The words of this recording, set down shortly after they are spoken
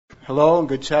Hello and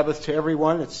good Sabbath to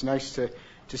everyone. It's nice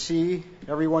to see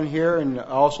everyone here, and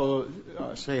also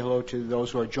say hello to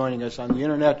those who are joining us on the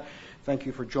internet. Thank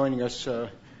you for joining us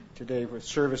today with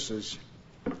services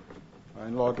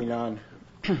and logging on.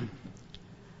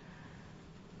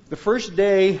 The first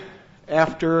day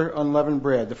after unleavened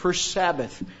bread, the first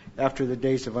Sabbath after the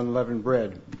days of unleavened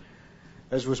bread.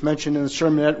 As was mentioned in the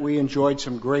sermonette, we enjoyed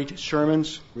some great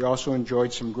sermons. We also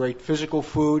enjoyed some great physical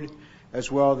food as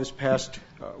well this past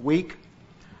week.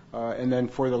 And then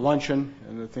for the luncheon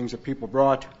and the things that people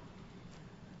brought.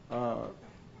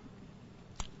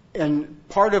 And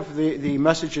part of the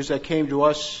messages that came to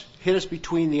us hit us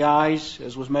between the eyes,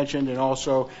 as was mentioned, and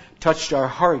also touched our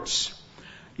hearts.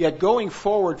 Yet going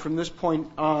forward from this point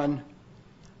on,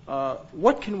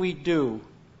 what can we do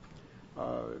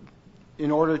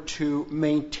in order to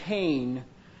maintain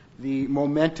the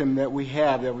momentum that we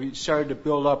have, that we started to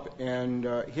build up and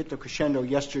hit the crescendo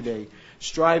yesterday,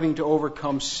 striving to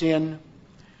overcome sin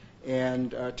and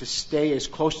to stay as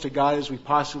close to God as we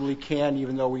possibly can,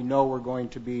 even though we know we're going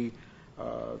to be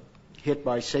hit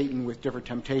by Satan with different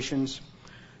temptations,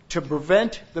 to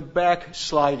prevent the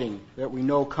backsliding that we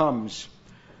know comes,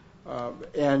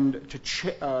 and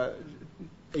to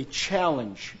a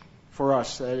challenge for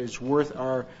us that is worth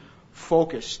our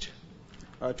focused,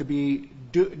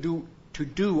 to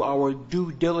do our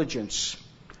due diligence,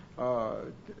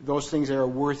 those things that are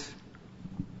worth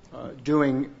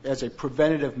doing as a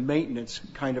preventative maintenance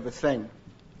kind of a thing.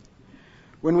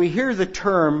 When we hear the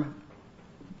term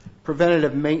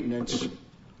preventative maintenance,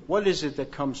 what is it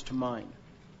that comes to mind?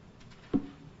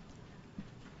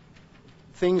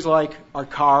 Things like our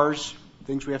cars,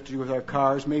 things we have to do with our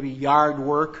cars, maybe yard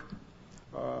work,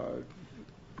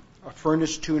 a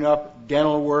furnace tune-up,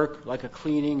 dental work, like a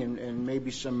cleaning and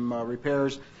maybe some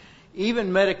repairs.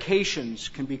 Even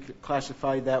medications can be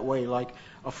classified that way, like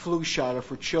a flu shot or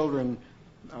for children,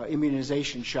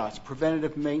 immunization shots,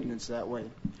 preventative maintenance that way.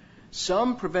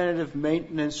 Some preventative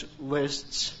maintenance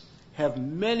lists have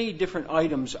many different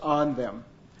items on them,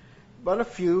 but a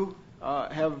few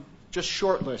have just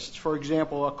short lists. For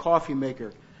example, a coffee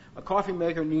maker. A coffee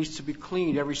maker needs to be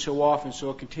cleaned every so often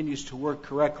so it continues to work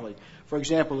correctly. For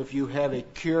example, if you have a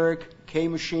Keurig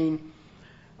K-machine,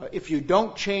 if you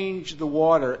don't change the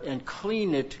water and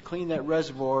clean that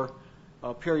reservoir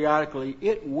periodically,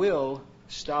 it will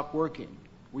stop working.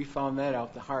 We found that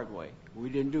out the hard way. We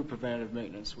didn't do preventative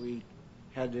maintenance. We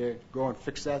had to go and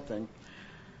fix that thing.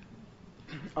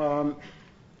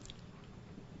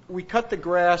 We cut the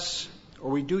grass, or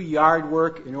we do yard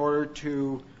work in order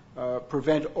to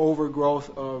prevent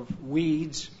overgrowth of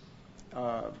weeds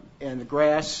and the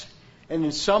grass. And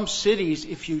in some cities,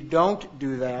 if you don't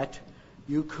do that,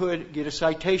 you could get a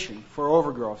citation for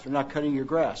overgrowth for not cutting your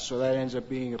grass. So that ends up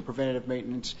being a preventative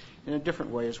maintenance in a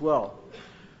different way as well.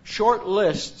 Short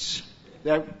lists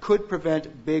that could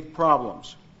prevent big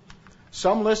problems.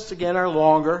 Some lists, again, are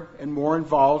longer and more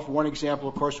involved. One example,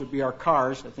 of course, would be our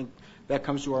cars. I think that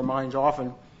comes to our minds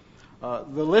often.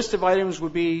 The list of items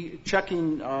would be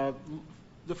checking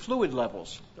the fluid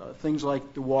levels, things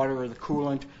like the water or the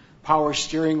coolant, power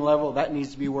steering level, that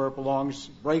needs to be where it belongs,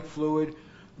 brake fluid,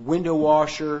 window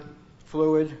washer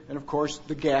fluid, and of course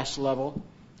the gas level.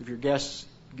 If your gas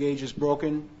gauge is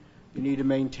broken, you need to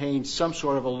maintain some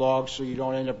sort of a log so you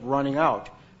don't end up running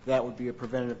out. That would be a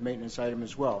preventative maintenance item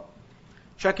as well.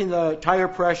 Checking the tire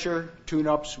pressure,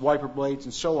 tune-ups, wiper blades,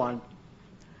 and so on.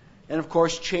 And of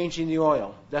course, changing the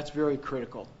oil. That's very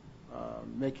critical.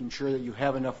 Making sure that you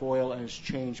have enough oil and it's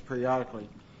changed periodically.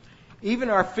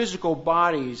 Even our physical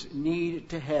bodies need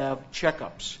to have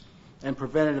checkups and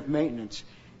preventative maintenance.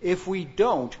 If we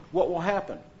don't, what will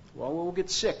happen? Well, we'll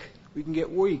get sick. We can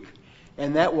get weak.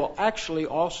 And that will actually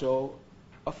also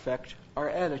affect our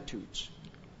attitudes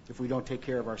if we don't take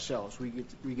care of ourselves.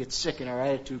 We get sick and our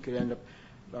attitude could end up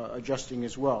adjusting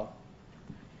as well.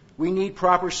 We need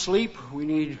proper sleep. We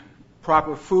need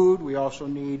proper food. We also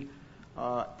need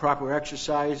proper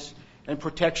exercise and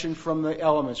protection from the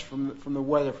elements, from the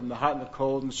weather, from the hot and the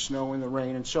cold and the snow and the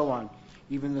rain and so on.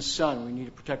 Even the sun, we need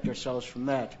to protect ourselves from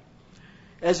that.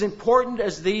 As important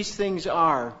as these things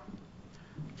are,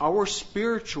 our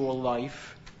spiritual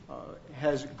life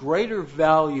has greater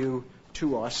value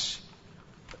to us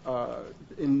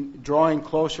in drawing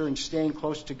closer and staying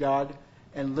close to God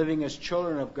and living as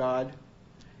children of God,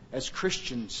 as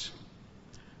Christians.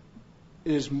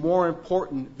 It is more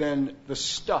important than the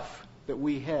stuff that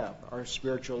we have, our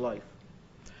spiritual life.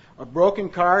 A broken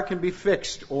car can be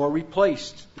fixed or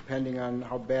replaced, depending on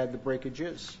how bad the breakage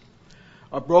is.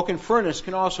 A broken furnace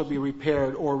can also be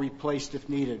repaired or replaced if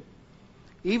needed.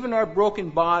 Even our broken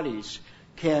bodies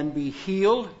can be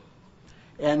healed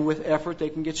and with effort they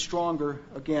can get stronger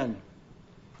again.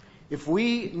 If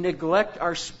we neglect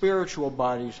our spiritual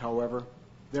bodies, however,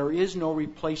 there is no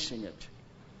replacing it.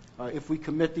 If we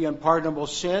commit the unpardonable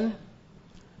sin,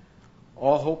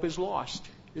 all hope is lost,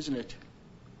 isn't it?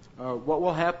 What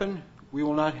will happen? We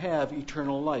will not have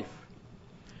eternal life.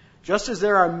 Just as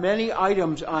there are many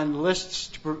items on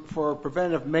lists for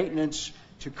preventive maintenance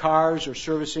to cars or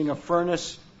servicing a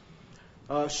furnace,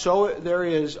 so there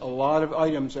is a lot of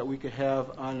items that we could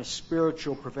have on a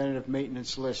spiritual preventative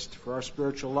maintenance list for our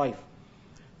spiritual life.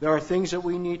 There are things that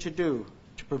we need to do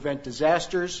to prevent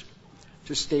disasters,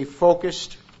 to stay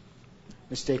focused,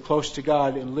 and stay close to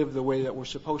God and live the way that we're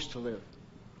supposed to live.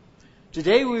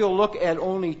 Today we will look at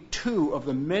only 2 of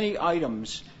the many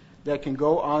items that can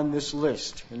go on this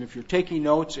list. And if you're taking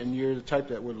notes and you're the type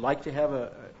that would like to have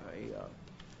a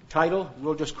title,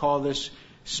 we'll just call this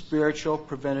Spiritual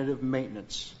Preventative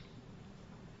Maintenance.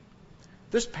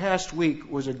 This past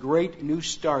week was a great new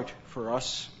start for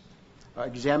us,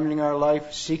 examining our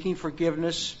life, seeking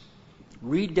forgiveness,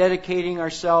 rededicating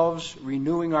ourselves,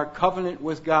 renewing our covenant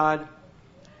with God,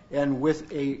 and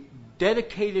with a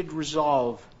dedicated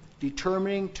resolve,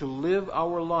 determining to live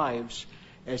our lives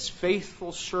as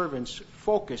faithful servants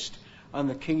focused on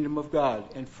the kingdom of God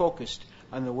and focused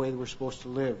on the way we're supposed to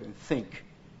live and think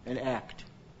and act.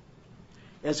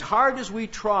 As hard as we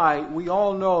try, we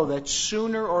all know that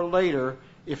sooner or later,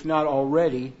 if not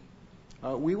already,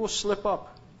 we will slip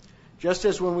up. Just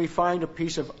as when we find a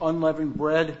piece of unleavened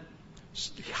bread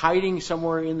hiding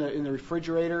somewhere in the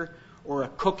refrigerator, or a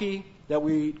cookie that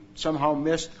we somehow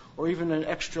missed, or even an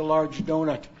extra large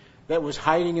donut that was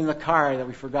hiding in the car that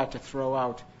we forgot to throw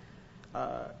out.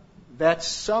 That's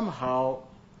somehow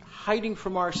hiding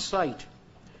from our sight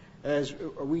as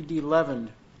we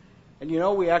de-leavened.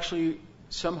 And we actually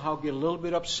somehow get a little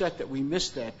bit upset that we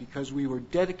missed that, because we were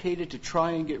dedicated to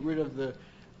try and get rid of the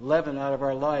leaven out of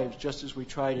our lives, just as we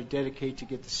try to dedicate to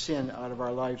get the sin out of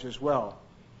our lives as well.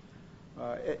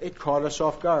 It caught us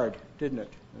off guard, didn't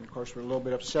it? And of course we're a little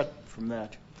bit upset from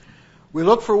that. We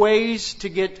look for ways to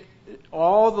get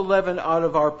all the leaven out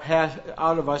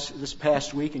of us this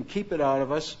past week, and keep it out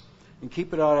of us, and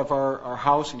keep it out of our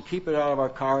house, and keep it out of our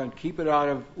car, and keep it out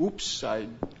of, I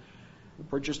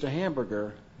purchased a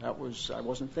hamburger. I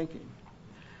wasn't thinking.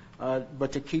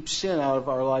 But to keep sin out of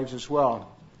our lives as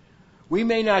well. We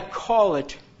may not call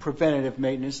it preventative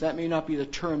maintenance. That may not be the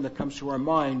term that comes to our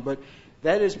mind, but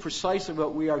that is precisely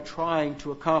what we are trying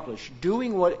to accomplish.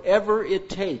 Doing whatever it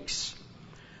takes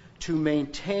to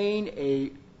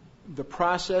maintain the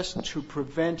process to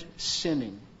prevent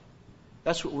sinning.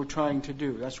 That's what we're trying to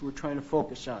do. That's what we're trying to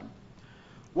focus on.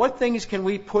 What things can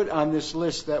we put on this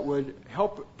list that would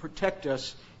help protect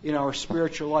us in our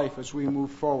spiritual life as we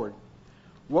move forward?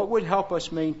 What would help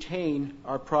us maintain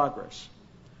our progress?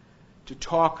 To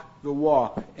talk the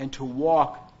walk and to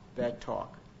walk that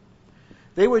talk.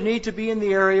 They would need to be in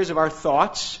the areas of our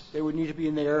thoughts. They would need to be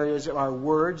in the areas of our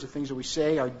words, the things that we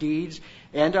say, our deeds,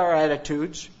 and our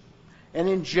attitudes. And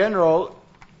in general,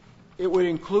 it would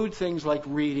include things like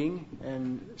reading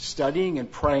and studying and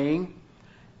praying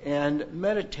and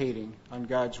meditating on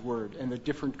God's Word and the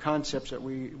different concepts that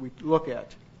we look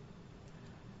at.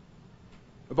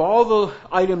 Of all the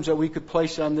items that we could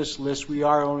place on this list, we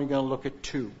are only going to look at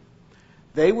 2.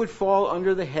 They would fall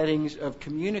under the headings of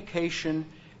communication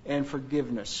and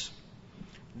forgiveness.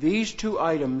 These 2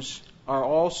 items are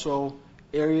also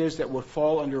areas that would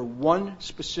fall under one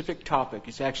specific topic.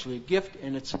 It's actually a gift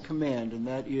and it's a command, and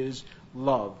that is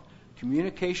love.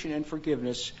 Communication and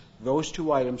forgiveness, those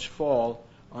 2 items fall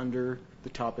under the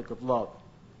topic of love.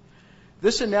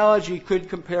 This analogy could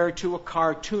compare to a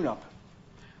car tune-up.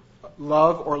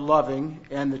 Love or loving,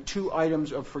 and the 2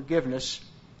 items of forgiveness,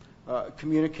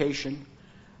 communication,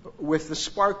 with the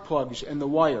spark plugs and the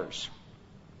wires.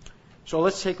 So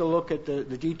let's take a look at the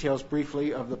details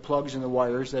briefly of the plugs and the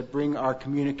wires that bring our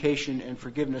communication and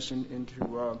forgiveness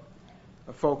into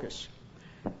a focus.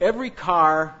 Every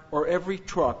car or every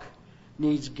truck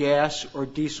needs gas or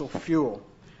diesel fuel.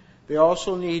 They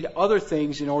also need other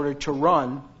things in order to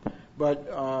run,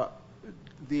 but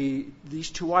these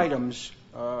 2 items,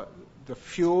 the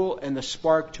fuel and the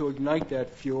spark to ignite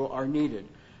that fuel, are needed.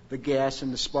 The gas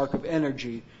and the spark of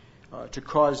energy to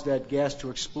cause that gas to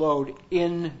explode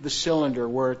in the cylinder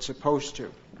where it's supposed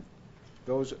to.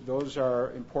 Those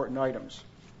are important items.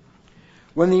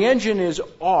 When the engine is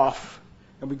off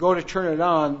and we go to turn it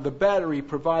on, the battery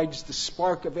provides the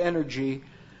spark of energy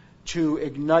to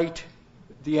ignite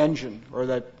the engine, or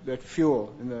that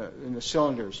fuel in the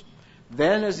cylinders.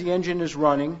 Then, as the engine is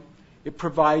running, it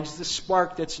provides the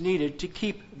spark that's needed to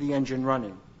keep the engine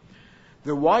running.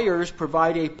 The wires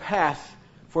provide a path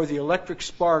for the electric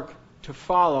spark to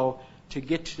follow to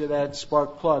get to that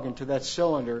spark plug and to that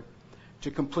cylinder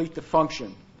to complete the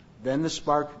function. Then the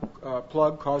spark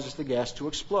plug causes the gas to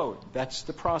explode. That's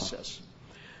the process.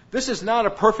 This is not a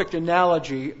perfect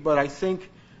analogy, but I think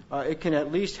it can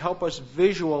at least help us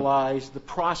visualize the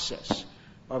process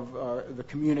of the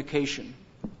communication.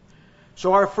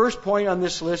 So our first point on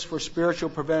this list for spiritual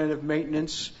preventative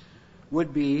maintenance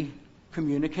would be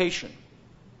communication.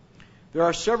 There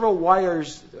are several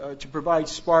wires to provide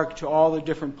spark to all the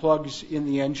different plugs in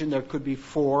the engine. There could be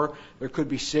 4, there could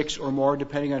be 6 or more,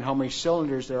 depending on how many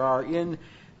cylinders there are in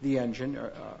the engine.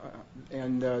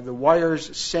 And the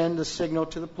wires send the signal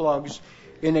to the plugs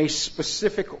in a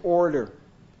specific order.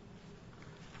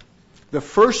 The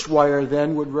first wire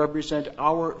then would represent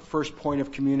our first point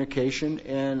of communication,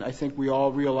 and I think we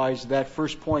all realize that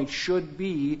first point should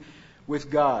be with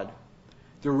God.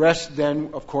 The rest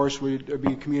then, of course, would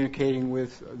be communicating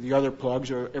with the other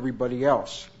plugs or everybody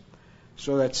else.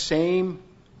 So that same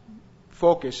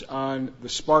focus on the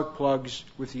spark plugs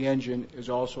with the engine is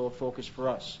also a focus for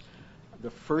us. The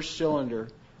first cylinder,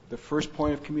 the first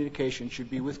point of communication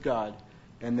should be with God,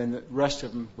 and then the rest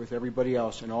of them with everybody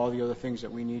else and all the other things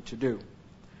that we need to do.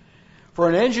 For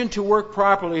an engine to work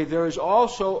properly, there is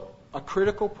also a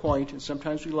critical point, and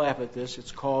sometimes we laugh at this,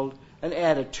 it's called an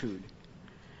attitude.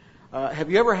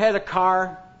 Have you ever had a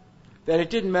car that it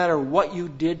didn't matter what you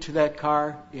did to that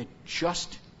car, it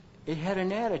had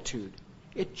an attitude.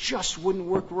 It just wouldn't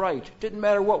work right. It didn't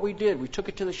matter what we did. We took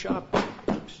it to the shop.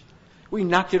 We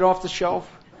knocked it off the shelf.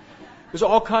 There's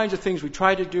all kinds of things we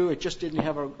tried to do. It just didn't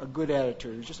have a good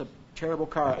attitude. It was just a terrible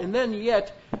car. And then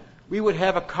yet, we would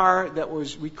have a car that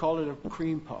we called it a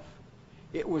cream puff.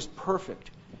 It was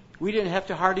perfect. We didn't have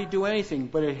to hardly do anything,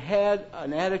 but it had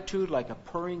an attitude like a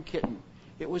purring kitten.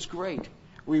 It was great.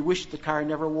 We wished the car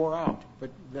never wore out, but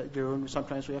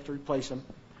sometimes we have to replace them.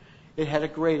 It had a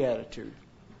great attitude.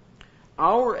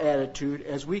 Our attitude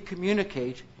as we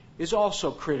communicate is also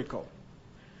critical.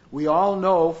 We all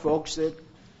know folks that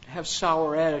have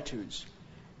sour attitudes,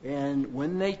 and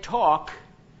when they talk,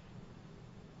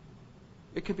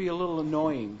 it can be a little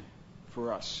annoying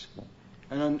for us.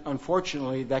 And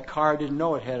unfortunately, that car didn't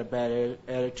know it had a bad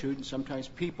attitude, and sometimes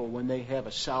people, when they have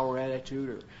a sour attitude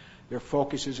or their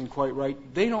focus isn't quite right,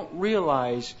 they don't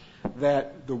realize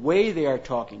that the way they are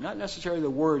talking, not necessarily the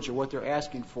words or what they're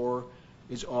asking for,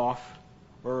 is off,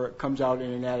 or it comes out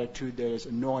in an attitude that is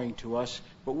annoying to us,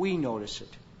 but we notice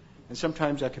it. And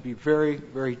sometimes that can be very,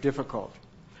 very difficult.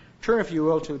 Turn, if you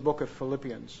will, to the book of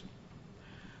Philippians.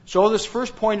 So this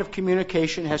first point of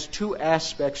communication has 2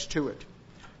 aspects to it.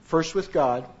 First with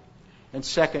God, and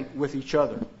second with each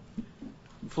other.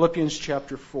 Philippians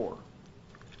chapter 4.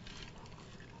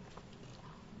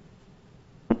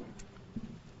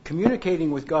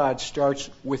 Communicating with God starts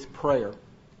with prayer.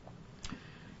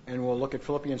 And we'll look at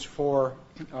Philippians 4,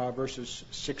 verses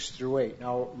 6 through 8. Now,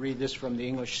 I'll read this from the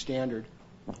English Standard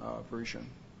Version.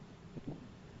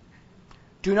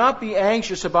 Do not be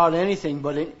anxious about anything,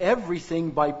 but in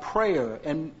everything by prayer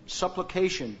and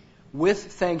supplication,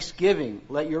 with thanksgiving,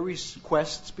 let your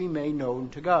requests be made known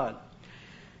to God.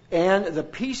 And the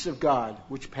peace of God,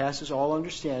 which passes all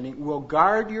understanding, will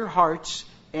guard your hearts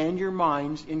and your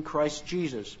minds in Christ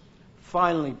Jesus.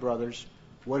 Finally, brothers,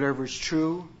 whatever is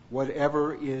true,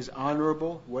 whatever is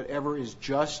honorable, whatever is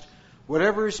just,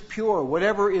 whatever is pure,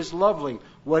 whatever is lovely,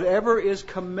 whatever is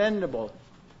commendable,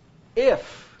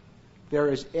 if there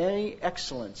is any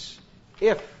excellence,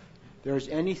 if there is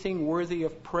anything worthy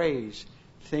of praise,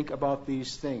 think about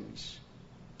these things.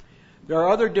 There are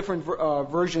other different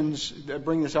versions that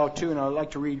bring this out too, and I'd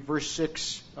like to read verse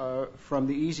 6 from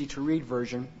the easy-to-read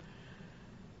version.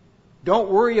 Don't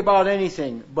worry about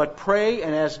anything, but pray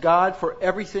and ask God for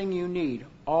everything you need,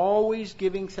 always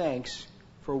giving thanks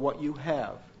for what you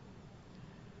have.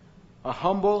 A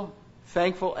humble,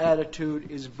 thankful attitude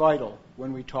is vital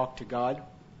when we talk to God,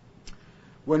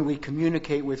 when we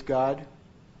communicate with God.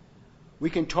 We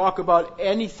can talk about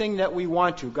anything that we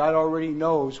want to. God already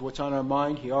knows what's on our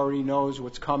mind. He already knows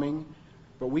what's coming.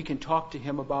 But we can talk to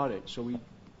Him about it, so we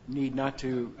need not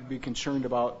to be concerned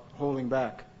about holding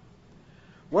back.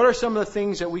 What are some of the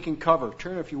things that we can cover?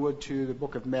 Turn, if you would, to the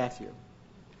book of Matthew.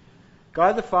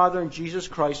 God the Father and Jesus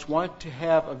Christ want to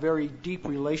have a very deep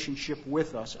relationship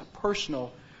with us, a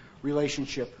personal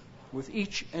relationship with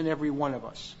each and every one of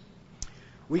us.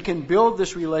 We can build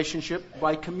this relationship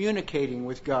by communicating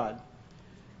with God,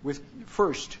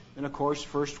 first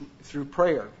through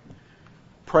prayer.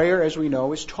 Prayer, as we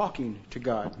know, is talking to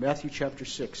God. Matthew chapter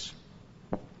 6.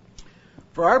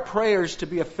 For our prayers to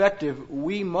be effective,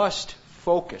 we must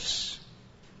focus,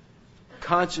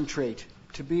 concentrate,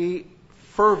 to be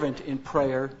fervent in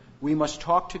prayer, we must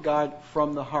talk to God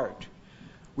from the heart.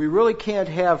 We really can't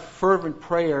have fervent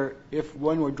prayer if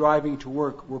when we're driving to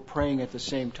work, we're praying at the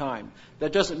same time.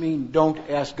 That doesn't mean don't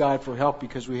ask God for help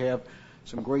because we have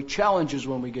some great challenges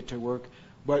when we get to work,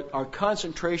 but our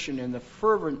concentration and the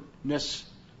ferventness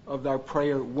of our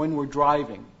prayer when we're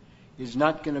driving is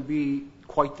not going to be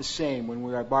quite the same when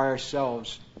we are by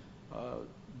ourselves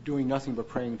doing nothing but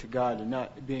praying to God and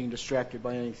not being distracted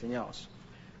by anything else.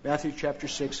 Matthew chapter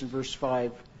 6 and verse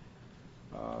 5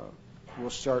 we'll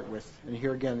start with. And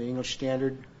here again, the English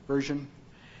Standard Version.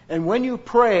 And when you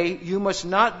pray, you must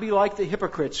not be like the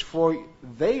hypocrites, for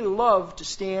they love to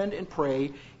stand and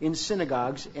pray in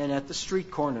synagogues and at the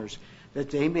street corners, that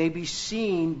they may be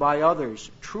seen by others.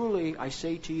 Truly, I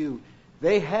say to you,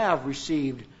 they have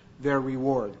received their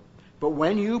reward. But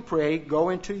when you pray, go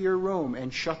into your room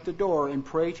and shut the door and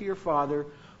pray to your Father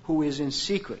who is in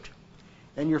secret.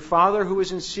 And your Father who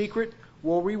is in secret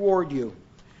will reward you.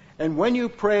 And when you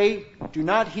pray, do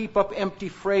not heap up empty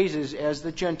phrases as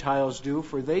the Gentiles do,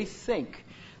 for they think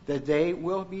that they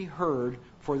will be heard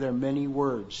for their many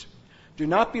words. Do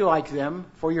not be like them,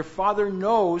 for your Father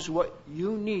knows what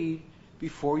you need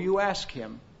before you ask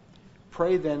Him.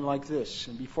 Pray then like this.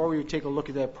 And before we take a look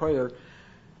at that prayer,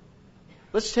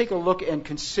 let's take a look and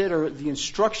consider the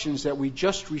instructions that we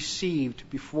just received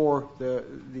before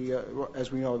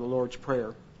as we know, the Lord's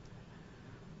Prayer.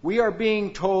 We are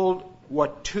being told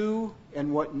what to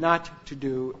and what not to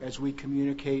do as we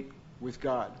communicate with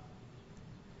God.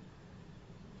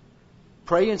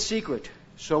 Pray in secret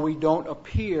so we don't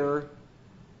appear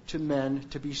to men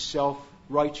to be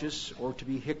self-righteous or to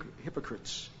be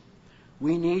hypocrites.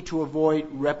 We need to avoid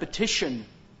repetition.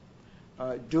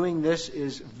 Doing this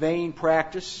is vain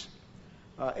practice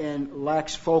and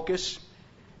lacks focus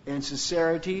and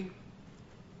sincerity.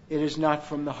 It is not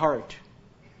from the heart.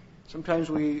 Sometimes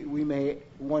we may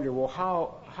wonder, well,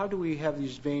 how do we have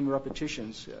these vain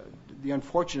repetitions? The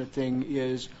unfortunate thing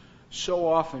is so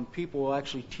often people will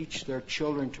actually teach their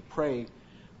children to pray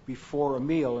before a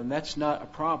meal, and that's not a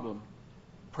problem,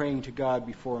 praying to God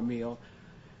before a meal.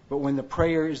 But when the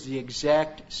prayer is the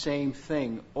exact same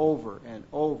thing over and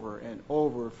over and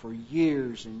over for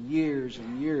years and years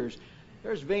and years,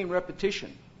 there's vain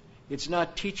repetition. It's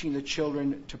not teaching the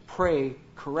children to pray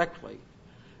correctly.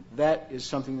 That is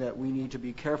something that we need to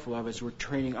be careful of as we're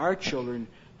training our children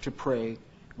to pray,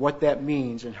 what that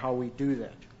means and how we do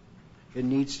that. It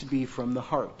needs to be from the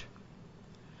heart.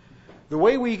 The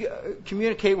way we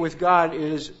communicate with God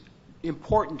is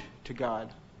important to God,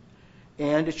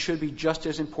 and it should be just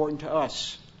as important to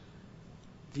us.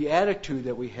 The attitude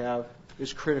that we have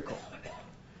is critical.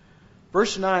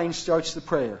 Verse 9 starts the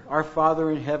prayer. Our Father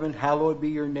in heaven, hallowed be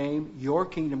your name. Your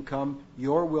kingdom come,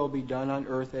 your will be done on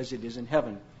earth as it is in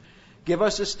heaven. Give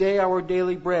us this day our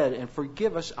daily bread, and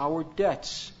forgive us our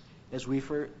debts, as we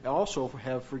also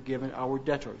have forgiven our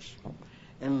debtors.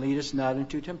 And lead us not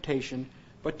into temptation,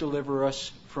 but deliver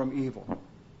us from evil.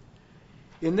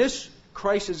 In this,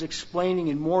 Christ is explaining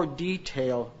in more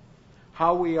detail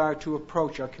how we are to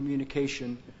approach our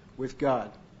communication with God.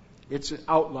 It's an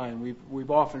outline.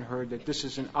 We've often heard that this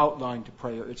is an outline to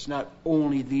prayer. It's not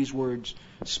only these words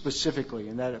specifically,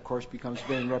 and that, of course, becomes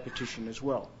vain repetition as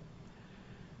well.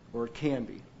 Or it can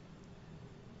be.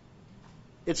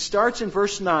 It starts in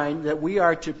verse 9 that we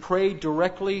are to pray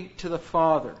directly to the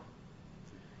Father.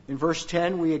 In verse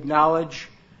 10, we are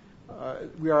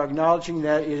acknowledging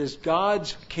that it is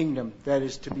God's kingdom that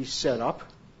is to be set up,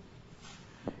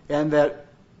 and that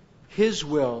His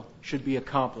will should be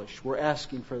accomplished. We're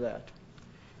asking for that.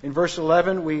 In verse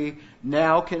 11, we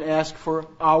now can ask for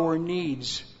our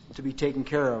needs to be taken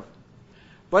care of.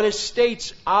 But it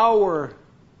states our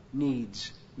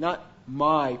needs, not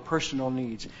my personal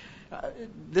needs.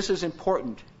 This is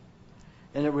important,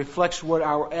 and it reflects what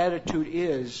our attitude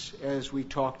is as we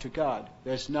talk to God.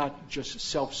 That's not just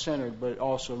self-centered, but it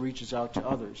also reaches out to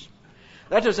others.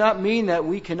 That does not mean that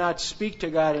we cannot speak to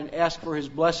God and ask for His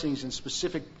blessings in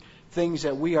specific things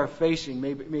that we are facing,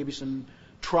 maybe some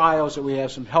trials that we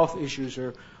have, some health issues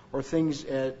or things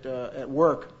at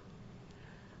work.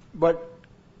 But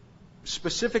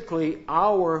specifically,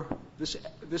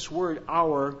 this word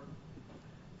 "our,"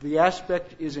 the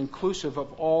aspect is inclusive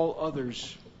of all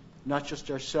others, not just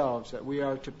ourselves, that we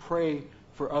are to pray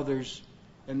for others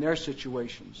in their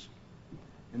situations.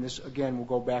 And this, again, will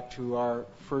go back to our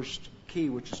first key,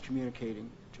 which is communicating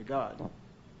to God.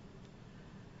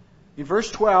 In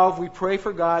verse 12, we pray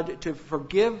for God to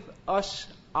forgive us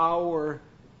our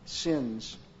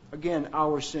sins. Again,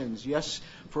 our sins. Yes,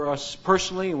 for us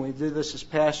personally, and we did this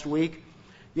past week,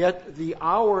 yet the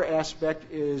 "our"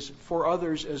 aspect is for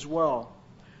others as well.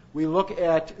 we look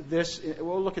at this.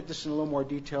 We'll look at this in a little more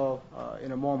detail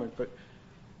in a moment. But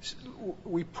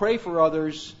we pray for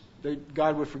others that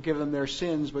God would forgive them their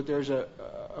sins. But there's a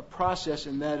process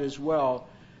in that as well,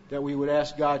 that we would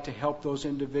ask God to help those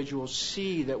individuals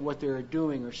see that what they're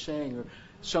doing or saying or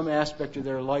some aspect of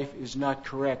their life is not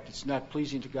correct. It's not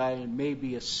pleasing to God, and it may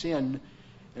be a sin.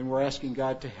 And we're asking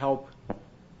God to help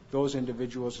those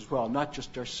individuals as well, not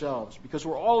just ourselves. Because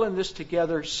we're all in this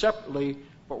together separately,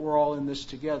 but we're all in this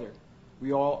together.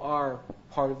 We all are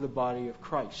part of the body of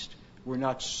Christ. We're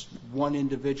not one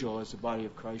individual as the body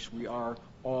of Christ. We are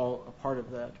all a part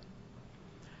of that.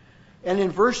 And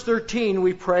in verse 13,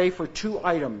 we pray for two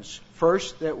items.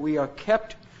 First, that we are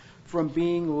kept from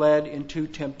being led into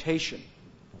temptation.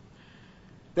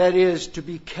 That is, to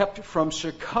be kept from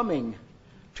succumbing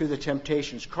to the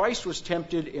temptations. Christ was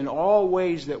tempted in all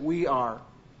ways that we are,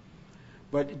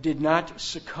 but did not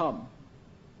succumb.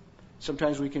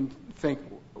 Sometimes we can think,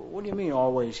 what do you mean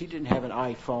always? He didn't have an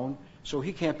iPhone, so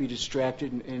he can't be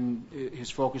distracted and his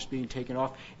focus being taken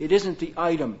off. It isn't the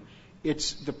item.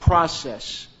 It's the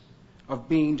process of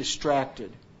being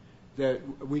distracted that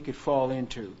we could fall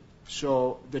into.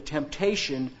 So the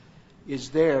temptation is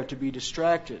there to be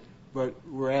distracted, but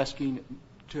we're asking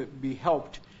to be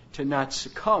helped to not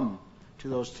succumb to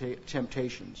those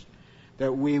temptations,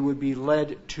 that we would be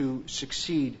led to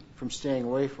succeed from staying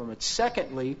away from it.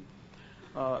 Secondly,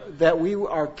 that we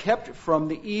are kept from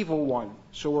the evil one.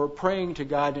 So we're praying to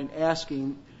God and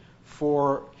asking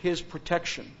for His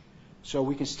protection so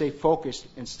we can stay focused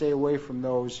and stay away from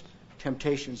those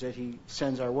temptations that He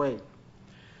sends our way.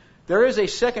 There is a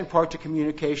second part to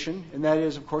communication, and that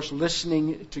is, of course,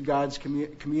 listening to God's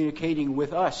communicating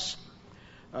with us.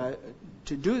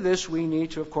 To do this, we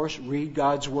need to, of course, read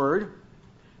God's Word,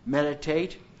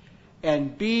 meditate,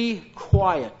 and be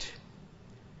quiet.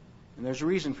 And there's a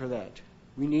reason for that.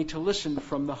 We need to listen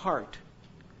from the heart.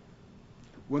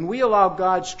 When we allow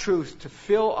God's truth to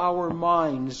fill our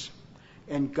minds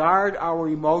and guard our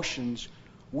emotions,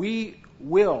 He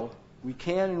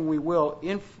can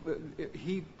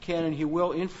and He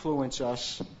will influence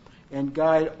us and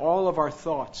guide all of our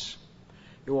thoughts.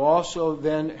 It will also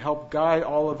then help guide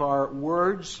all of our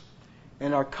words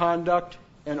and our conduct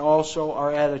and also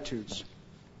our attitudes.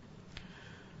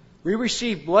 We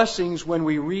receive blessings when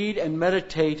we read and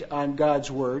meditate on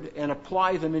God's Word and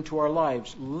apply them into our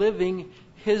lives, living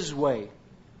His way,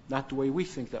 not the way we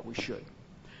think that we should.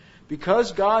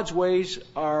 Because God's ways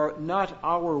are not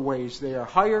our ways. They are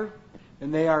higher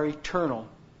and they are eternal.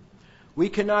 We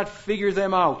cannot figure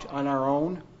them out on our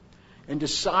own and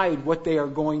decide what they are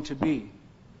going to be.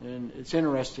 And it's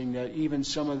interesting that even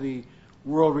some of the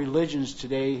world religions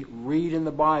today read in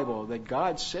the Bible that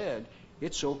God said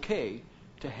it's okay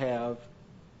to have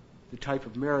the type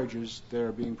of marriages that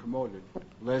are being promoted,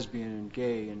 lesbian and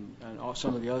gay and all,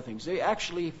 some of the other things. They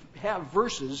actually have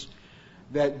verses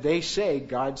that they say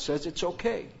God says it's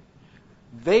okay.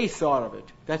 They thought of it.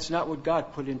 That's not what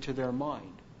God put into their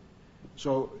mind.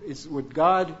 So it's what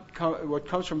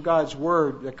comes from God's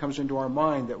Word that comes into our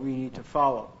mind that we need to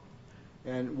follow,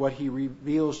 and what He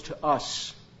reveals to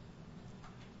us.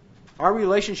 Our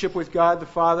relationship with God the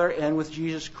Father and with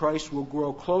Jesus Christ will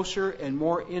grow closer and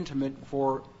more intimate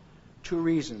for two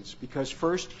reasons. Because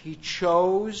first, He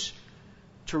chose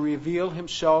to reveal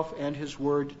Himself and His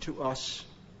Word to us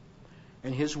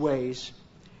and His ways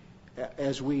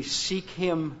as we seek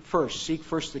Him first. Seek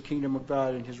first the kingdom of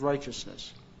God and His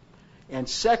righteousness. And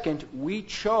second, we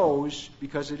chose,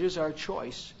 because it is our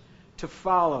choice, to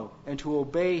follow and to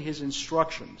obey His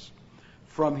instructions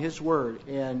from His Word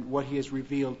and what He has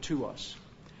revealed to us.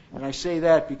 And I say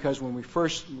that because when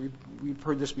we've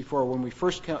heard this before, when we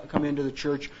first come into the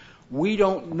church, we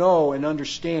don't know and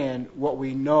understand what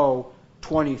we know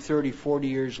 20, 30, 40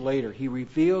 years later. He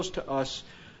reveals to us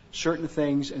certain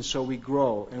things, and so we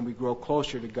grow, and we grow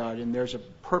closer to God, and there's a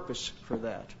purpose for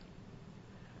that.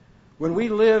 When we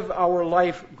live our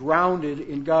life grounded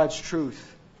in God's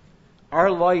truth,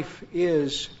 our life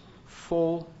is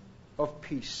full of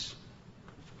peace.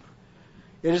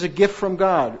 It is a gift from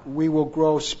God. We will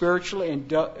grow spiritually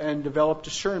and develop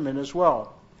discernment as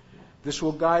well. This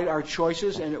will guide our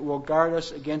choices, and it will guard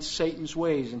us against Satan's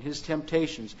ways and his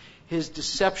temptations, his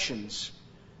deceptions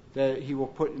that he will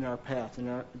put in our path,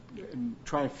 and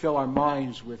try and fill our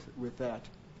minds with that.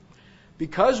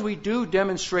 Because we do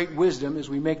demonstrate wisdom as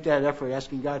we make that effort,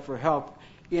 asking God for help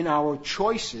in our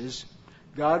choices,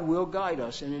 God will guide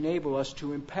us and enable us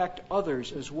to impact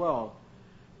others as well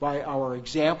by our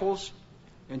examples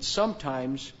and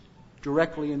sometimes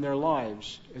directly in their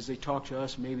lives as they talk to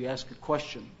us, maybe ask a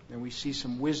question, and we see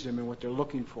some wisdom in what they're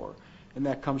looking for, and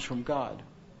that comes from God.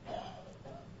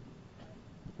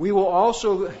 God,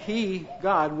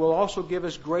 will also give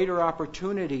us greater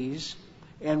opportunities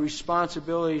and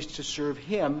responsibilities to serve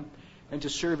Him and to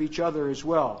serve each other as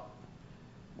well.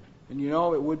 And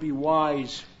it would be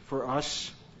wise for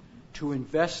us to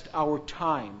invest our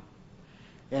time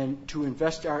and to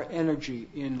invest our energy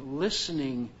in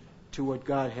listening to what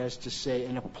God has to say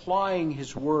and applying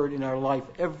His Word in our life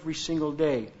every single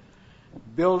day,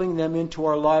 building them into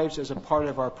our lives as a part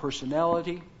of our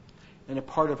personality and a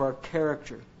part of our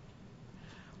character.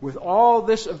 With all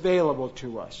this available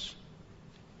to us,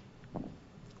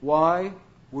 why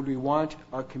would we want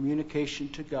our communication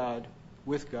to God,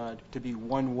 with God, to be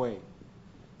one way?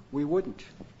 We wouldn't.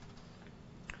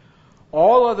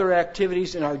 All other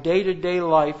activities in our day-to-day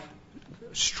life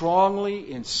strongly,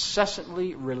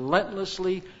 incessantly,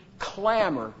 relentlessly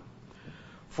clamor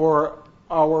for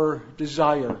our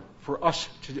desire, for us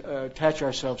to attach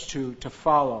ourselves to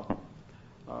follow,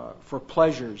 for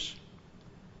pleasures.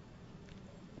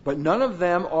 But none of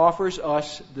them offers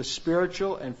us the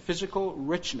spiritual and physical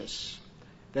richness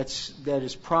that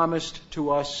is promised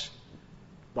to us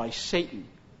by Satan.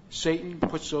 Satan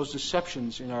puts those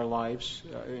deceptions in our lives,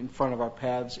 in front of our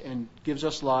paths, and gives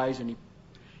us lies, and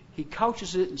he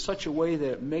couches it in such a way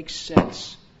that it makes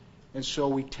sense, and so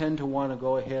we tend to want to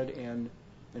go ahead and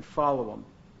follow them.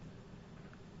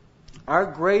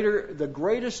 The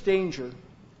greatest danger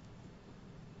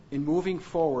in moving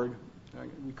forward,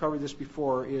 we covered this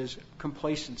before, is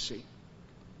complacency.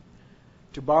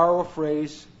 To borrow a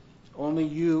phrase, only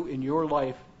you in your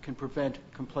life can prevent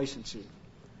complacency.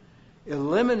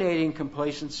 Eliminating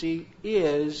complacency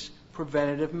is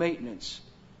preventative maintenance.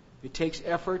 It takes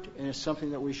effort, and it's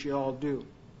something that we should all do.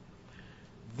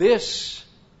 This,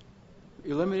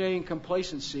 eliminating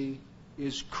complacency,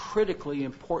 is critically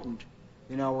important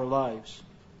in our lives.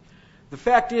 The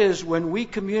fact is, when we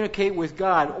communicate with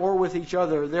God or with each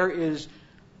other, there is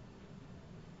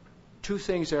two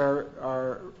things that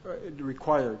are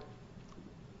required,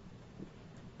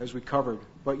 as we covered.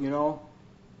 But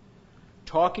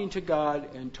talking to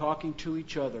God and talking to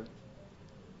each other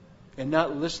and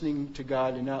not listening to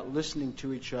God and not listening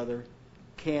to each other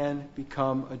can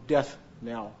become a death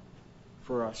knell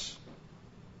for us.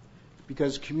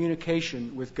 Because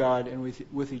communication with God and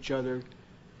with each other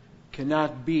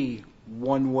cannot be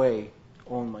one way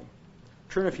only.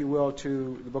 Turn, if you will,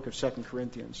 to the book of 2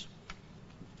 Corinthians.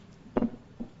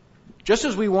 Just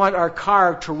as we want our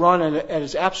car to run at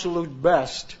its absolute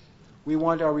best, we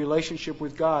want our relationship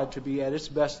with God to be at its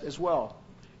best as well.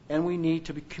 And we need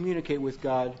to communicate with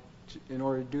God in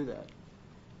order to do that.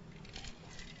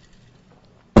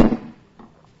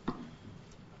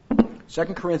 2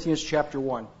 Corinthians chapter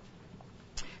 1.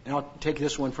 And I'll take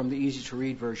this one from the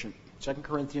easy-to-read version. 2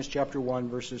 Corinthians chapter 1,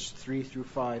 verses 3 through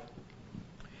 5.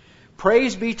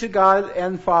 Praise be to God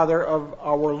and Father of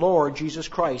our Lord Jesus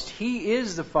Christ. He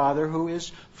is the Father who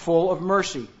is full of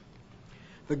mercy,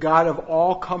 the God of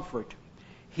all comfort.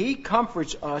 He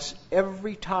comforts us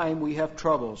every time we have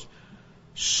troubles,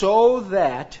 so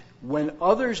that when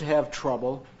others have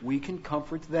trouble, we can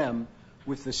comfort them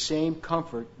with the same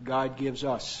comfort God gives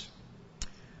us.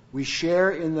 We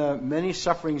share in the many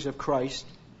sufferings of Christ.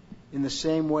 In the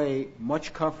same way,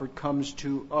 much comfort comes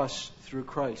to us through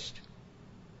Christ.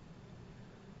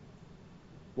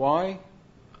 Why?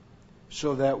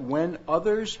 So that when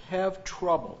others have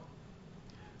trouble,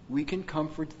 we can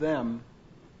comfort them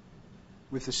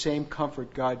with the same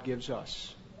comfort God gives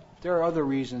us. There are other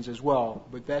reasons as well,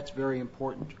 but that's very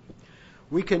important.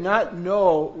 We cannot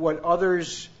know what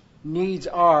others' needs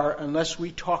are unless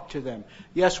we talk to them.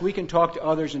 Yes, we can talk to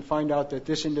others and find out that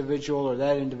this individual or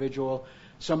that individual,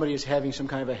 somebody is having some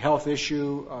kind of a health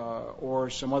issue or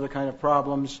some other kind of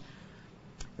problems.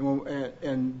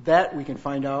 And that we can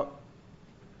find out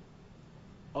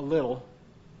a little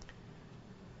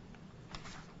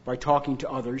by talking to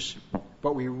others.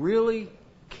 But we really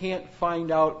can't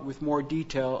find out with more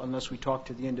detail unless we talk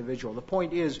to the individual. The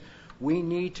point is, we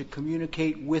need to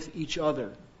communicate with each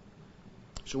other.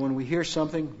 So when we hear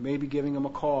something, maybe giving them a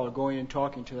call or going and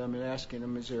talking to them and asking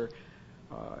them, is there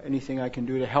anything I can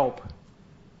do to help?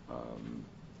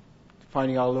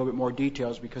 Finding out a little bit more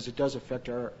details, because it does affect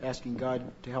our asking God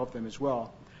to help them as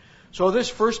well. So this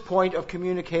first point of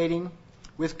communicating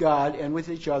with God and with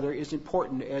each other is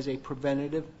important as a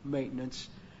preventative maintenance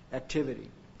activity.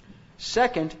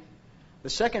 Second, the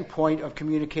second point of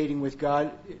communicating with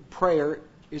God, prayer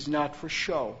is not for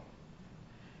show.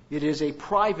 It is a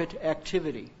private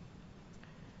activity.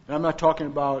 And I'm not talking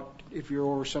about if you're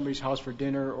over somebody's house for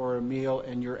dinner or a meal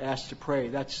and you're asked to pray.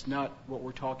 That's not what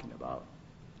we're talking about.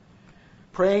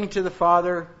 Praying to the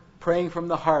Father, praying from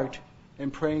the heart,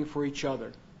 and praying for each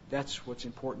other. That's what's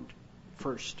important.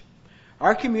 first.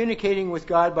 Our communicating with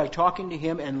God by talking to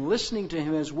Him and listening to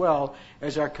Him as well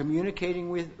as our communicating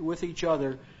with each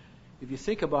other, if you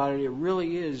think about it, it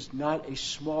really is not a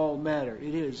small matter.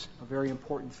 It is a very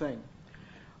important thing.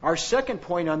 Our second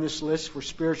point on this list for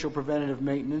spiritual preventative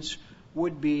maintenance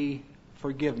would be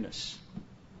forgiveness.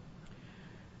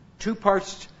 2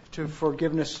 parts to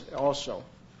forgiveness also.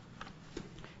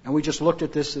 And we just looked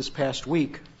at this past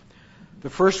week. The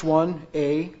first one,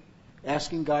 A,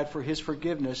 asking God for His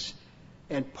forgiveness.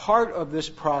 And part of this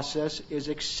process is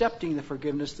accepting the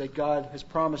forgiveness that God has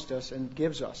promised us and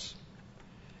gives us.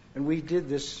 And we did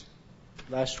this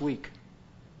last week.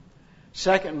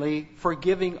 Secondly,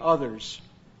 forgiving others.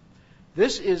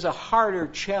 This is a harder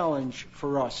challenge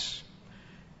for us.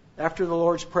 After the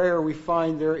Lord's Prayer, we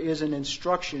find there is an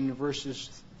instruction in verses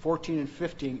 14 and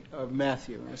 15 of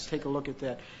Matthew. Let's take a look at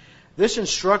that. This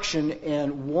instruction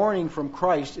and warning from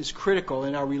Christ is critical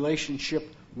in our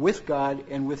relationship with God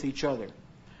and with each other.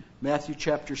 Matthew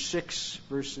chapter 6,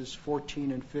 verses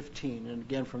 14 and 15, and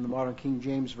again from the Modern King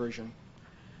James Version.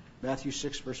 Matthew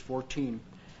 6, verse 14.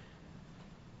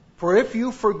 For if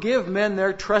you forgive men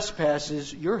their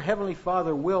trespasses, your heavenly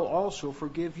Father will also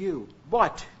forgive you.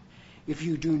 But if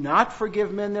you do not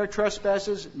forgive men their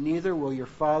trespasses, neither will your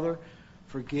Father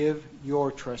forgive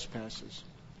your trespasses.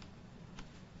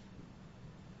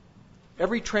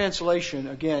 Every translation,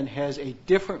 again, has a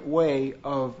different way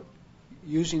of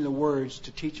using the words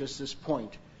to teach us this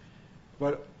point.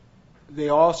 But they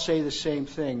all say the same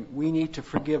thing. We need to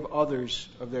forgive others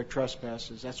of their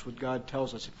trespasses. That's what God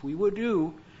tells us. If we would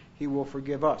do, He will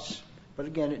forgive us. But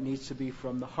again, it needs to be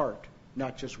from the heart,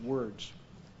 not just words.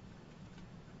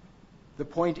 The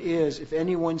point is, if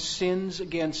anyone sins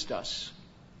against us,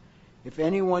 if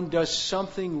anyone does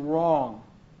something wrong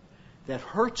that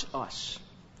hurts us,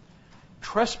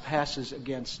 trespasses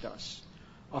against us,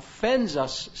 offends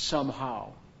us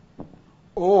somehow,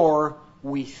 or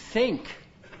we think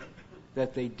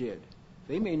that they did.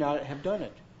 They may not have done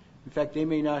it. In fact, they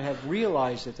may not have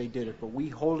realized that they did it, but we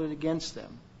hold it against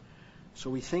them. So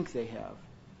we think they have.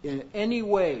 In any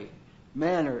way,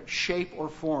 manner, shape, or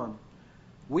form,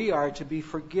 we are to be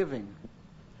forgiving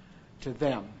to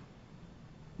them,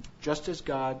 just as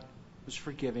God was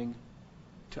forgiving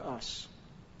to us.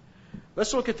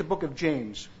 Let's look at the book of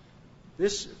James.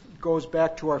 This goes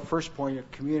back to our first point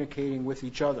of communicating with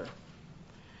each other.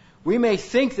 We may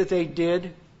think that they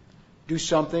did do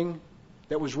something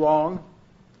that was wrong.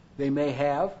 They may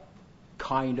have,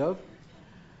 kind of.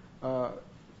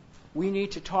 We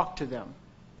need to talk to them.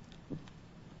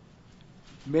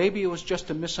 Maybe it was just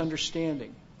a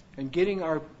misunderstanding. And getting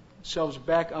ourselves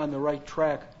back on the right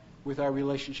track with our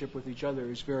relationship with each other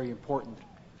is very important.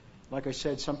 Like I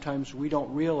said, sometimes we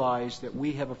don't realize that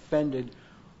we have offended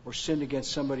or sinned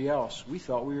against somebody else. We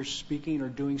thought we were speaking or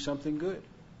doing something good.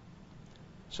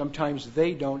 Sometimes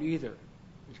they don't either.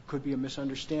 It could be a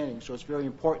misunderstanding. So it's very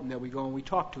important that we go and we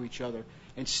talk to each other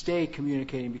and stay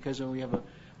communicating, because when we have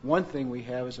one thing we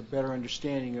have is a better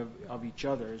understanding of each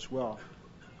other as well.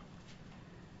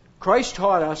 Christ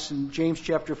taught us in James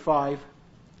chapter 5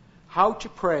 how to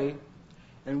pray,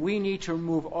 and we need to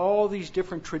remove all these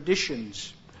different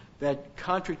traditions that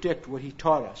contradict what He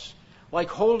taught us. Like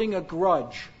holding a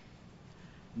grudge,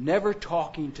 never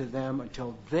talking to them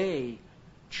until they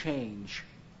change.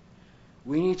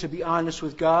 We need to be honest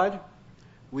with God,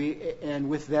 and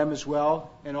with them as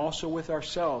well, and also with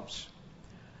ourselves.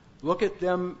 Look at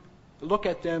them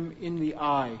in the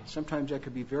eye. Sometimes that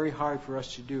could be very hard for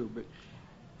us to do, but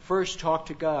first talk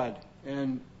to God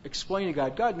and explain to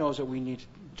God. God knows that we need to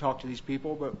talk to these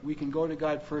people, but we can go to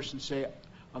God first and say,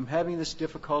 I'm having this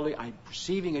difficulty, I'm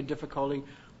perceiving a difficulty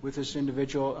with this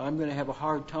individual, I'm going to have a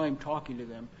hard time talking to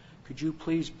them. Could you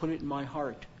please put it in my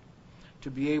heart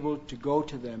to be able to go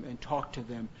to them and talk to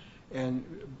them and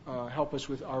help us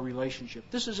with our relationship?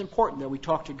 This is important that we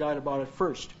talk to God about it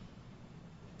first.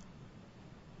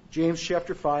 James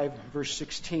chapter 5, verse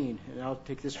 16, and I'll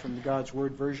take this from the God's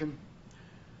Word version.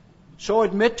 So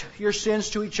admit your sins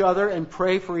to each other and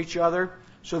pray for each other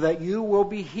so that you will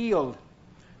be healed.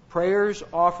 Prayers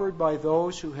offered by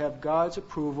those who have God's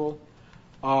approval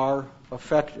are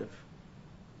effective.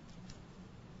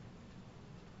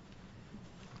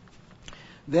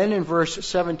 Then in verse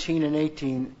 17 and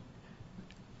 18,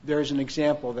 there's an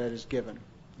example that is given.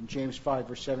 In James 5,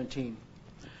 verse 17.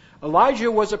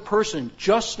 Elijah was a person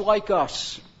just like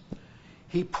us.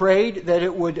 He prayed that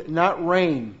it would not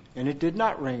rain, and it did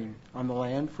not rain on the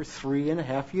land for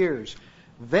 3.5 years.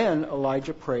 Then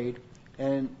Elijah prayed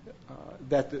and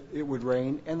that it would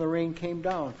rain, and the rain came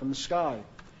down from the sky,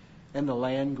 and the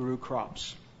land grew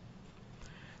crops.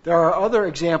 There are other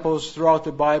examples throughout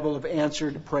the Bible of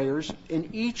answered prayers. In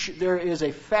each, there is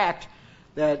a fact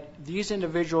that these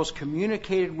individuals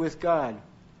communicated with God.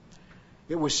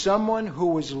 It was someone who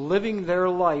was living their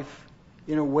life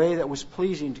in a way that was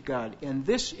pleasing to God. And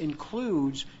this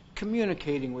includes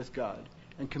communicating with God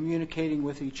and communicating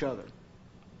with each other.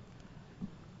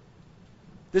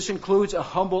 This includes a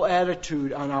humble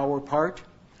attitude on our part.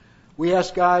 We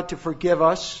ask God to forgive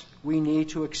us. We need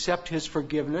to accept His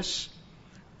forgiveness.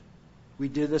 We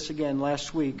did this again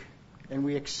last week, and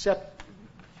we accept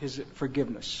His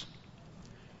forgiveness.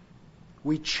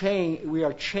 We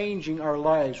are changing our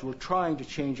lives. We're trying to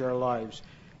change our lives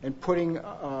and putting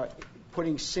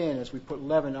sin, as we put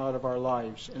leaven, out of our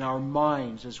lives and our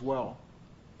minds as well.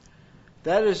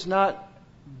 That is not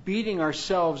beating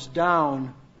ourselves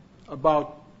down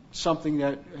about something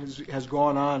that has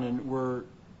gone on and we're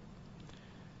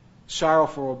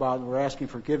sorrowful about and we're asking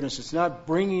forgiveness. It's not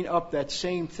bringing up that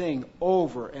same thing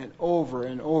over and over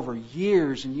and over,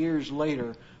 years and years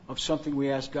later, of something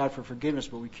we ask God for forgiveness,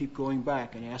 but we keep going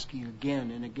back and asking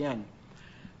again and again.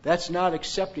 That's not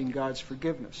accepting God's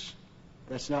forgiveness.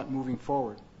 That's not moving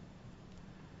forward.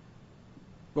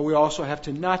 But we also have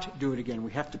to not do it again.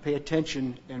 We have to pay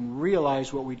attention and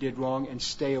realize what we did wrong and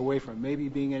stay away from it. Maybe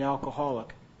being an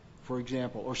alcoholic, for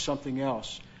example, or something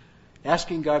else.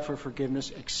 Asking God for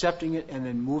forgiveness, accepting it, and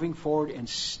then moving forward and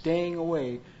staying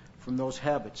away from those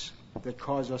habits that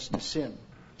cause us to sin.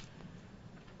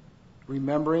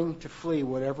 Remembering to flee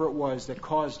whatever it was that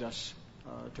caused us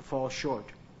to fall short,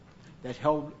 that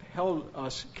held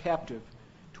us captive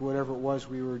to whatever it was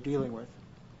we were dealing with.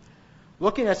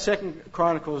 Looking at 2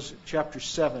 Chronicles chapter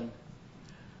 7,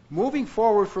 moving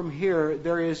forward from here,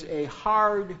 there is a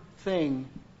hard thing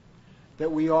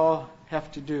that we all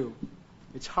have to do.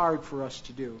 It's hard for us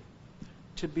to do,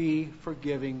 to be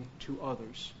forgiving to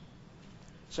others.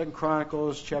 2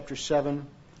 Chronicles chapter 7,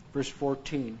 verse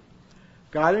 14.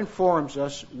 God informs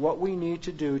us what we need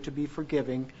to do to be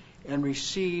forgiving and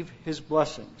receive His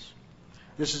blessings.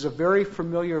 This is a very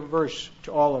familiar verse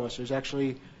to all of us. There's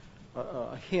actually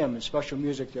a hymn and special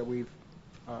music that we've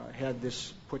had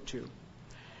this put to.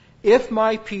 If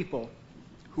my people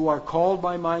who are called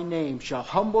by my name shall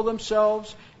humble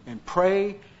themselves and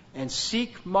pray and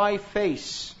seek my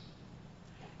face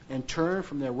and turn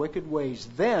from their wicked ways,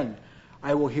 then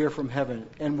I will hear from heaven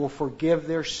and will forgive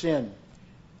their sin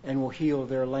and will heal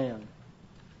their land.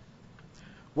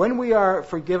 When we are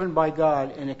forgiven by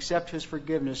God and accept His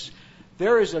forgiveness,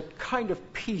 there is a kind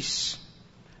of peace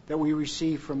that we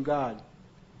receive from God.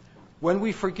 When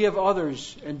we forgive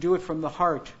others and do it from the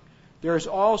heart, there is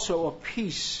also a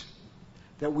peace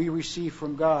that we receive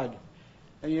from God.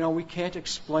 And we can't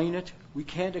explain it. We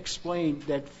can't explain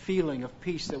that feeling of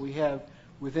peace that we have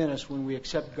within us when we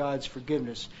accept God's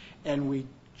forgiveness and we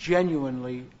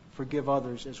genuinely forgive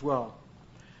others as well.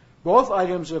 Both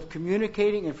items of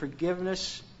communicating and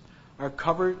forgiveness are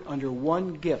covered under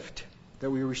one gift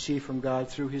that we receive from God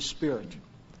through His Spirit.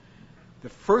 The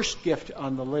first gift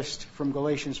on the list from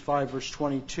Galatians 5, verse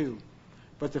 22.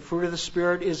 But the fruit of the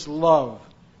Spirit is love.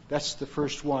 That's the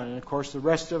first one. And of course the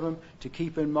rest of them to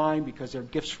keep in mind because they're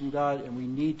gifts from God and we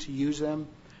need to use them.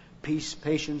 Peace,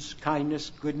 patience,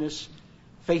 kindness, goodness,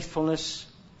 faithfulness,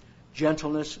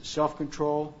 gentleness,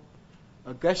 self-control.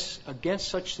 Against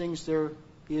such things there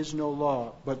is no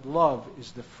law, but love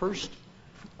is the first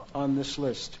on this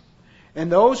list.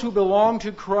 And those who belong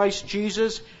to Christ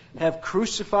Jesus have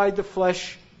crucified the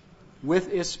flesh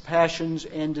with its passions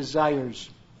and desires.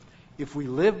 If we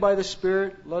live by the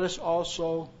Spirit, let us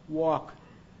also walk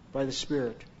by the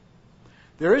Spirit.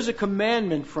 There is a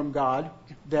commandment from God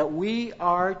that we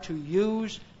are to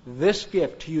use this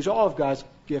gift, to use all of God's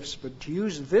gifts, but to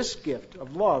use this gift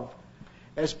of love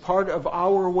as part of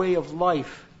our way of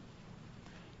life.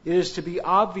 It is to be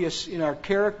obvious in our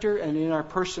character and in our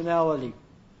personality.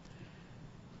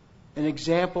 An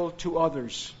example to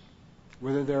others,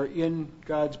 whether they're in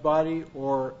God's body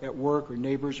or at work or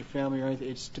neighbors or family or anything.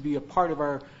 It's to be a part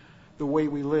of the way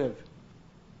we live.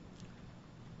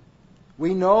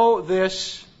 We know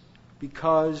this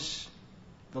because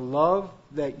the love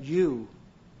that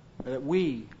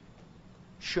we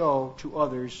show to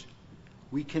others,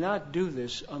 we cannot do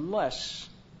this unless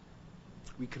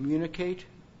we communicate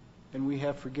and we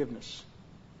have forgiveness.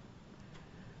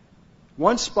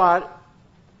 One spot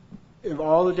of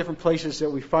all the different places that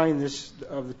we find this,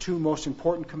 of the two most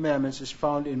important commandments, is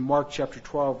found in Mark chapter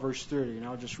 12, verse 30, and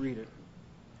I'll just read it.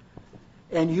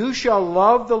 And you shall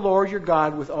love the Lord your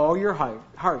God with all your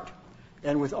heart,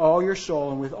 and with all your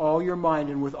soul, and with all your mind,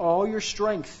 and with all your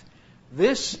strength.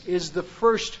 This is the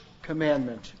first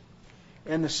commandment.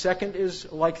 And the second is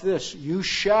like this: you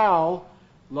shall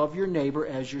love your neighbor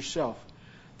as yourself.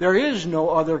 There is no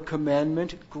other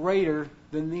commandment greater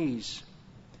than these.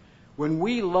 When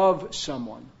we love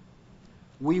someone,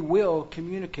 we will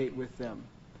communicate with them,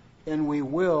 and we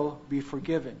will be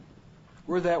forgiving.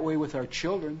 We're that way with our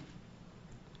children.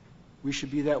 We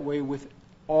should be that way with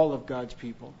all of God's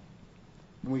people.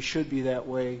 And we should be that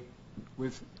way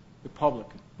with the public.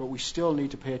 But we still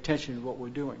need to pay attention to what we're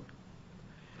doing.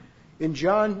 In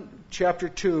John chapter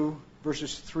 2,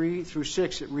 verses 3 through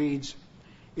 6, it reads,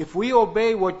 "If we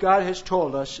obey what God has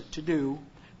told us to do,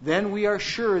 then we are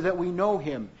sure that we know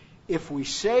Him. If we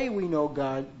say we know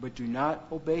God, but do not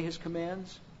obey His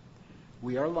commands,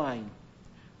 we are lying.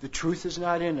 The truth is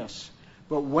not in us.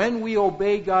 But when we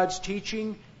obey God's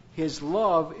teaching, His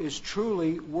love is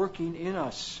truly working in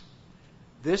us.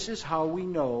 This is how we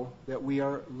know that we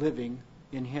are living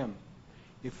in Him.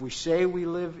 If we say we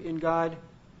live in God,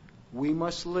 we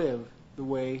must live the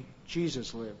way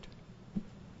Jesus lived."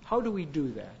 How do we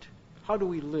do that? How do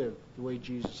we live the way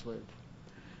Jesus lived?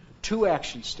 2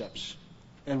 action steps,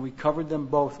 and we covered them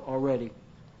both already.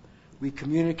 We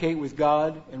communicate with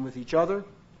God and with each other,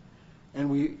 and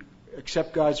we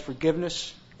accept God's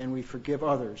forgiveness, and we forgive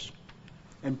others.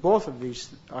 And both of these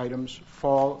items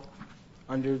fall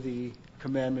under the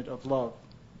commandment of love,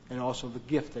 and also the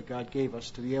gift that God gave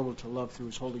us to be able to love through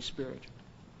His Holy Spirit.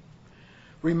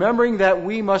 Remembering that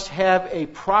we must have a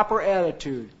proper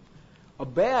attitude. A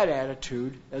bad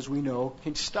attitude, as we know,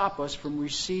 can stop us from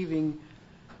receiving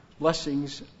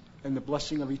blessings and the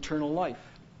blessing of eternal life.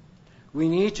 We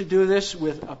need to do this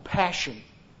with a passion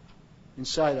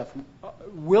inside of,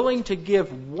 willing to give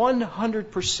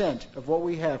 100% of what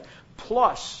we have,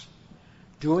 plus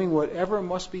doing whatever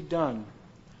must be done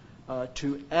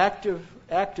to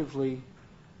actively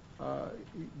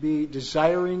be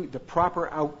desiring the proper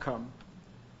outcome.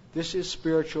 This is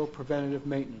spiritual preventative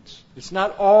maintenance. It's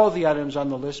not all the items on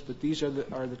the list, but these are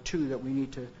the 2 that we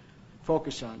need to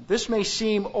focus on. This may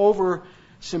seem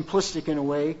oversimplistic in a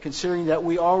way, considering that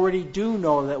we already do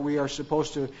know that we are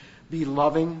supposed to be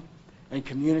loving and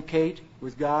communicate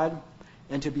with God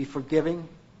and to be forgiving.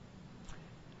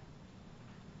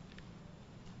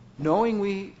 Knowing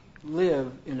we live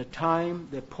in a time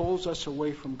that pulls us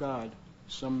away from God,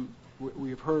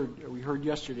 we heard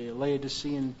yesterday, a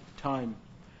Laodicean time.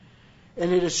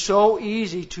 And it is so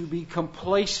easy to be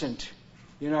complacent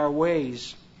in our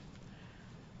ways,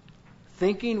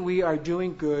 thinking we are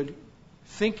doing good,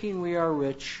 thinking we are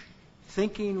rich,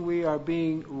 thinking we are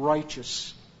being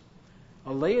righteous.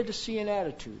 A Laodicean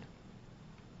attitude.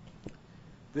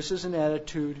 This is an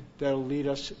attitude that will lead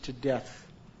us to death.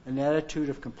 An attitude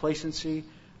of complacency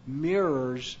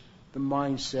mirrors the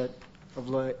mindset of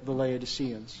the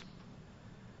Laodiceans.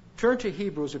 Turn to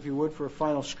Hebrews, if you would, for a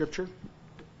final scripture.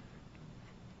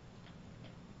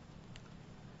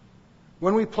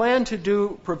 When we plan to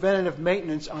do preventative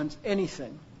maintenance on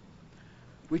anything,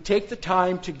 we take the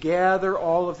time to gather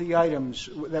all of the items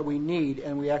that we need,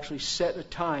 and we actually set a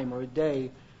time or a day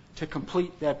to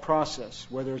complete that process,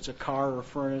 whether it's a car or a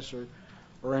furnace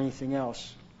or anything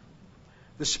else.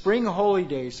 The spring holy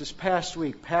days this past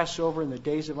week, Passover and the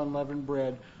days of unleavened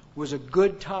bread, was a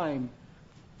good time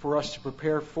for us to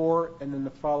prepare for and then to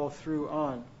follow through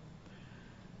on.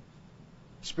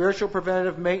 Spiritual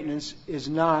preventative maintenance is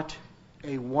not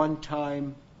a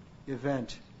one-time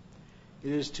event.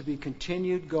 It is to be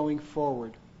continued going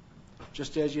forward.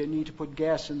 Just as you need to put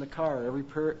gas in the car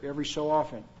every so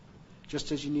often.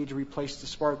 Just as you need to replace the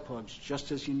spark plugs.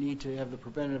 Just as you need to have the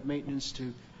preventative maintenance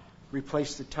to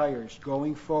replace the tires.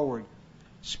 Going forward,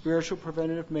 spiritual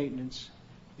preventative maintenance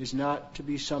is not to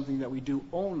be something that we do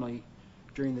only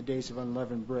during the days of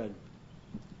unleavened bread.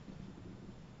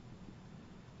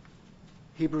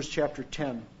 Hebrews chapter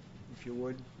 10, if you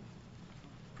would,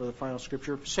 for the final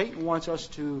scripture. Satan wants us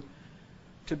to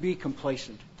be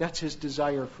complacent. That's his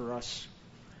desire for us.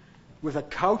 With a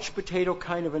couch potato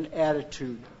kind of an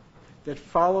attitude that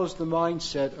follows the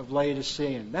mindset of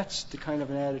Laodicean. That's the kind of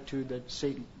an attitude that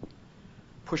Satan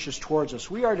pushes towards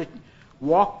us. We are to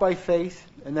walk by faith,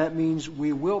 and that means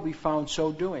we will be found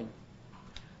so doing.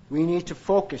 We need to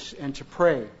focus and to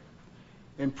pray.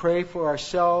 And pray for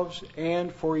ourselves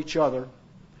and for each other,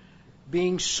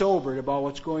 being sobered about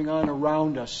what's going on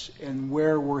around us and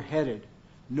where we're headed,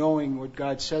 knowing what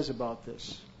God says about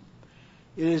this.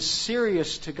 It is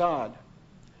serious to God.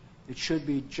 It should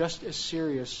be just as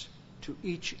serious to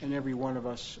each and every one of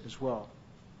us as well.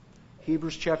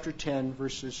 Hebrews chapter 10,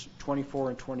 verses 24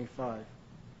 and 25.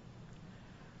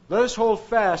 Let us hold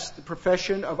fast the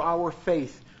profession of our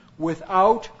faith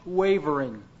without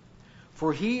wavering,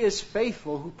 for He is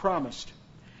faithful who promised.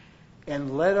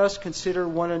 And let us consider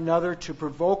one another to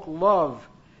provoke love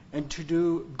and to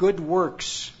do good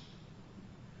works,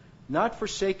 not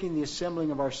forsaking the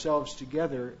assembling of ourselves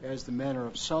together, as the manner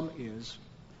of some is,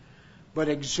 but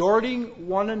exhorting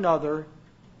one another,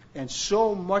 and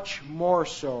so much more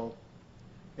so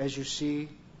as you see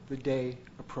the day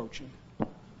approaching.